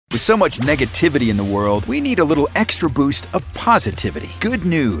With so much negativity in the world, we need a little extra boost of positivity. Good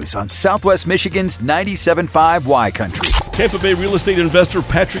news on Southwest Michigan's 97.5 Y Country. Tampa Bay real estate investor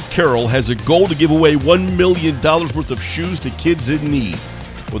Patrick Carroll has a goal to give away $1 million worth of shoes to kids in need.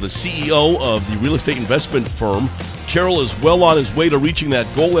 For the CEO of the real estate investment firm, Carroll is well on his way to reaching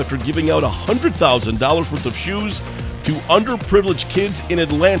that goal after giving out $100,000 worth of shoes to underprivileged kids in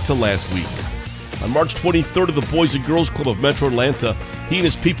Atlanta last week. On March 23rd at the Boys and Girls Club of Metro Atlanta, he and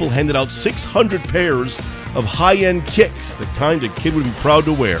his people handed out 600 pairs of high-end kicks, the kind a kid would be proud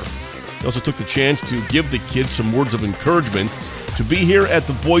to wear. He also took the chance to give the kids some words of encouragement. To be here at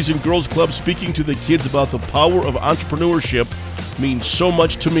the Boys and Girls Club speaking to the kids about the power of entrepreneurship means so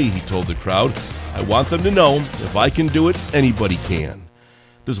much to me, he told the crowd. I want them to know if I can do it, anybody can.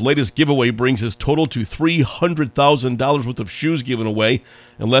 This latest giveaway brings his total to $300,000 worth of shoes given away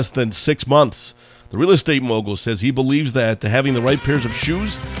in less than 6 months. The real estate mogul says he believes that having the right pairs of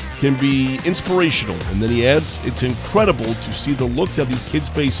shoes can be inspirational. And then he adds, it's incredible to see the looks of these kids'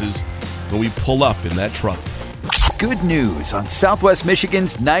 faces when we pull up in that truck. Good news on Southwest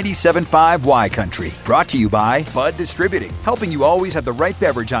Michigan's 97.5 Y Country. Brought to you by Bud Distributing, helping you always have the right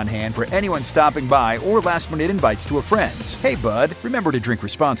beverage on hand for anyone stopping by or last-minute invites to a friend's. Hey, Bud, remember to drink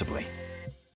responsibly.